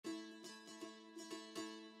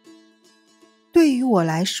对于我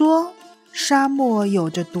来说，沙漠有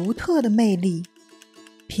着独特的魅力，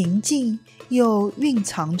平静又蕴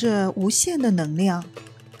藏着无限的能量。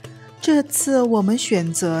这次我们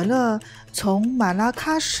选择了从马拉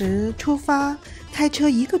喀什出发，开车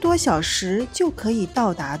1个多小时就可以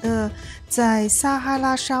到达的在撒哈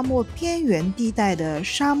拉沙漠边缘地带的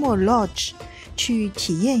沙漠 Lodge， 去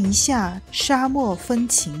体验一下沙漠风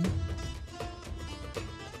情。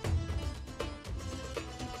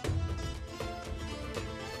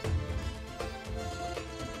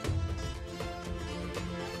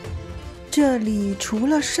这里除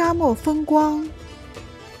了沙漠风光，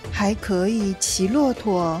还可以骑骆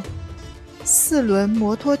驼、4轮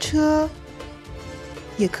摩托车，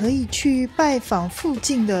也可以去拜访附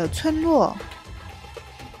近的村落。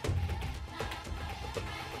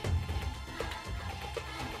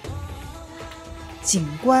景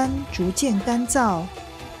观逐渐干燥，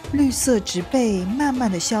绿色植被慢慢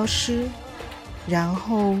的消失，然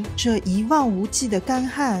后这一望无际的干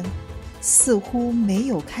旱似乎没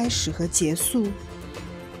有开始和结束，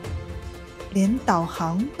连导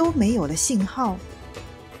航都没有了信号。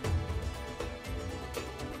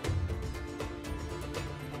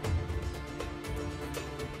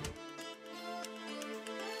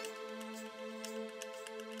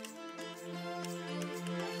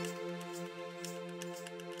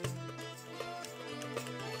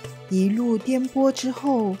一路颠簸之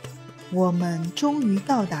后，我们终于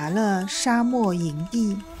到达了沙漠营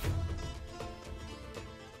地。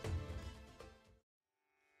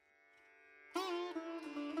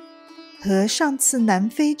和上次南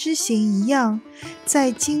非之行一样，在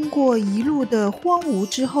经过一路的荒芜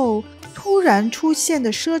之后，突然出现的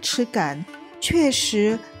奢侈感确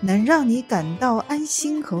实能让你感到安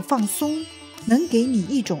心和放松，能给你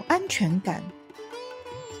一种安全感。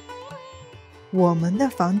我们的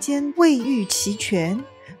房间卫浴齐全，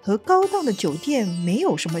和高档的酒店没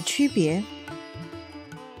有什么区别。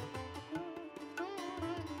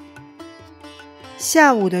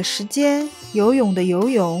下午的时间，游泳的游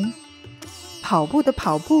泳，跑步的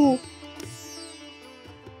跑步，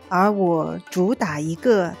而我主打一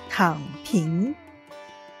个躺平。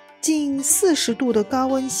近40度的高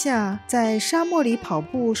温下，在沙漠里跑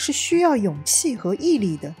步是需要勇气和毅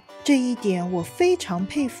力的，这一点我非常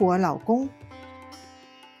佩服我老公。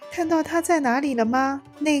看到他在哪里了吗？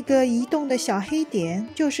那个移动的小黑点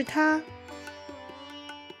就是他。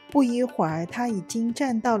不一会儿，他已经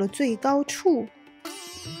站到了最高处。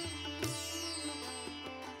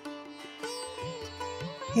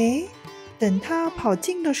诶，等他跑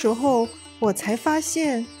近的时候，我才发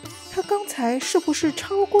现，他刚才是不是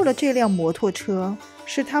超过了这辆摩托车？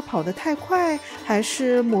是他跑得太快，还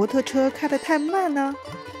是摩托车开得太慢呢？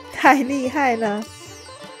太厉害了！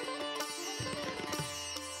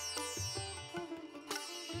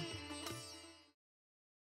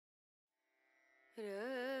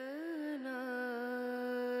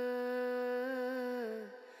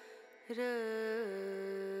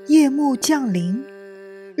夜幕降临，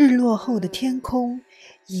日落后的天空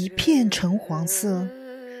一片橙黄色，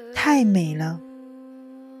太美了。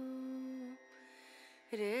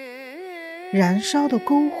燃烧的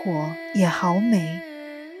篝火也好美。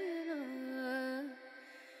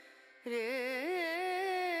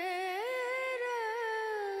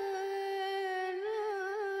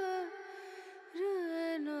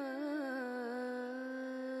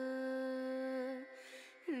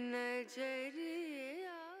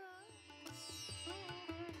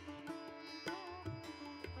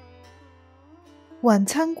晚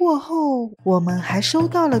餐过后，我们还收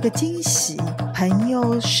到了个惊喜，朋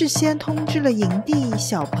友事先通知了营地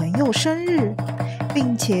小朋友生日，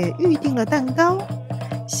并且预定了蛋糕，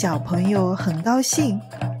小朋友很高兴。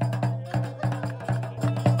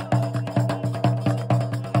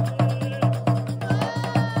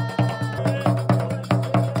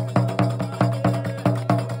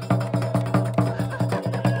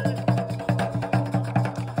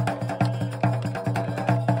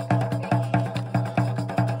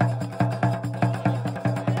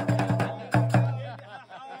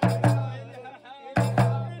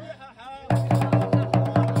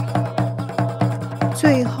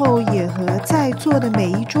最后也和在座的每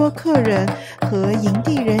一桌客人和营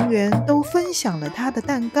地人员都分享了他的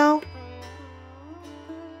蛋糕。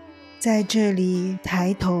在这里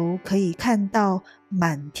抬头可以看到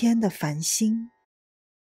满天的繁星。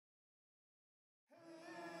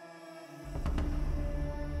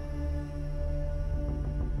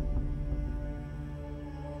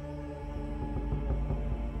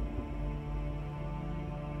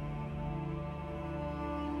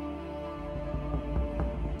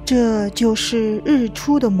这就是日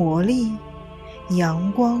出的魔力，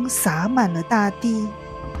阳光洒满了大地，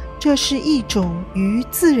这是一种与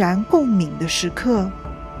自然共鸣的时刻，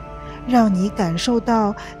让你感受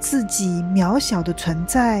到自己渺小的存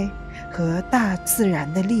在和大自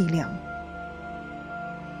然的力量。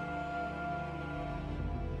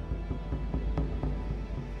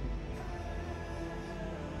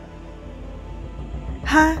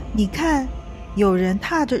哈，你看，有人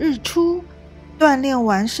踏着日出，锻炼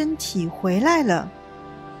完身体回来了。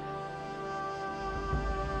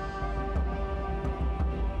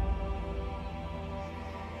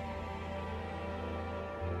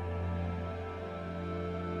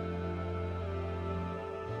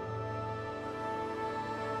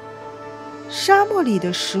沙漠里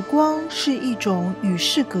的时光是一种与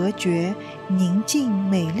世隔绝、宁静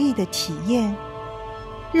美丽的体验，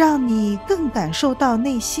让你更感受到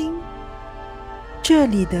内心。这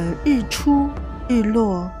里的日出、日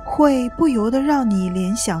落会不由得让你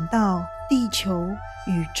联想到地球、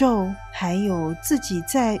宇宙，还有自己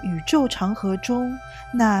在宇宙长河中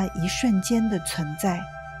那一瞬间的存在。